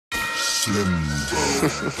Slim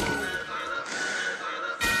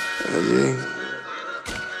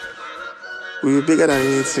We'll be bigger than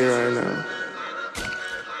anything right now.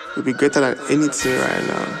 We'll be greater than anything right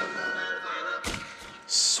now.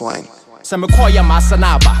 Swang. So me call ya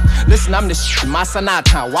Masanaba. Listen, I'm the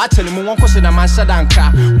Masanata. Watch any more question a man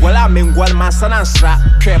shadanka. Well, I mean, well,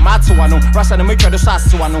 Masanansra. Care Matuano, Rasa and make the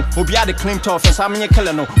Sassuano. Obia the claim to office. I'm in your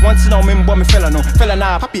Kelano. Once no me bomb felano.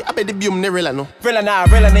 Felana, Pappy, I bet the bium nerelano. Felana,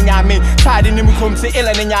 Relanami. Tied in him come to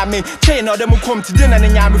Ellen and Yami. Chain or them come to dinner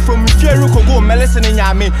and Yami from Fieruko go, Melissa and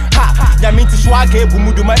Yami. Ha, Yamin to swag,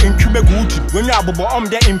 Bumuduma in Kumeguti. When you are on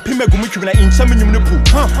there in Pimegumukuna in Chaminum Nupu.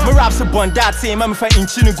 Marabs a bond that same, I'm for in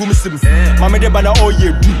Chinagumisim. Mama de bana oh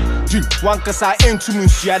yeah do one kasa into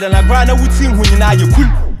munsia and a grana would sing when you know you cool.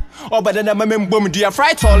 Oh, but then I remember me dear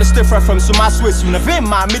fright all is different from some Swiss. You never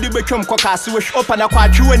my midi become cocas wish open a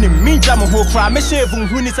quite you and me jam who cry me shave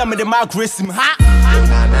who need some of the mark him ha.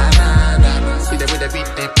 See the way they beat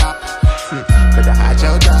them pop. But the hard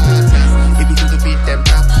job if you do beat them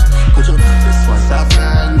pop. Kojo, this one's a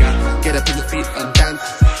flanger. Get up in your feet and dance.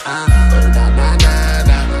 Oh na na na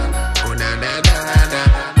na. Oh na na na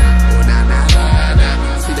na.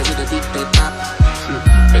 Beat them up,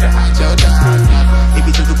 better hide your dog. If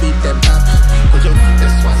you do to beat them up, Kojo,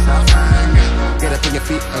 this one's a flanger. Get up on your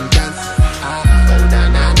feet and dance. Oh na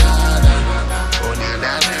na na na, oh na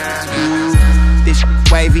na na na. This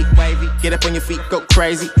wavy, get up on your feet, go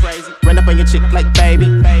crazy. Run up on your chick like baby.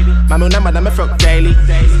 Mama, I'm a frog daily.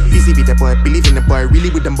 Busy with the boy, believe in the boy, really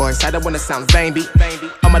with them boys. I don't wanna sound vain.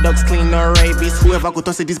 All my dogs clean, no rabies. Whoever could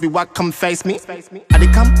toss it, this be what come face me. I they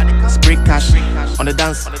come, spray cash on the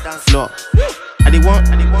dance floor. I they want,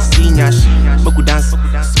 see Nash, Boku dance,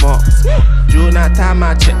 small. Juna time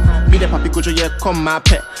I check. Me the Pappy Kojo, yeah, come my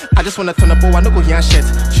pet. I just wanna turn up, oh, I no go here shit.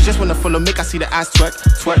 She just wanna follow, make I see the ass twerk,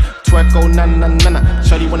 oh na na na na.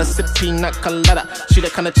 Shawty wanna sip peanut colada. She the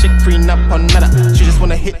kind of chick prenup on nada. She just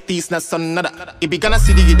wanna hit these nuts on nada. If you gonna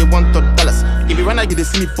see the they want $1. If you run out, you they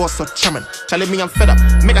see me boss or chairman. Charlie me, I'm fed up.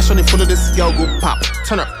 Make I show they follow this girl go pop.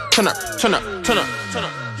 Turn up, turn up, turn up, turn up, turn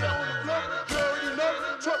up.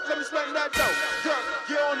 Let me spend that dough. Girl,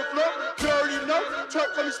 get on the floor. You already know.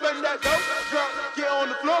 Truck, let me spend that dough. Girl, get on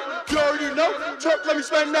the floor. You already know. Truck, let me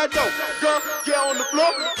spend that dough. Girl, get on the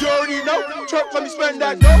floor. You already know. Truck, let me spend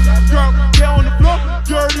that dough. Girl, get on the floor.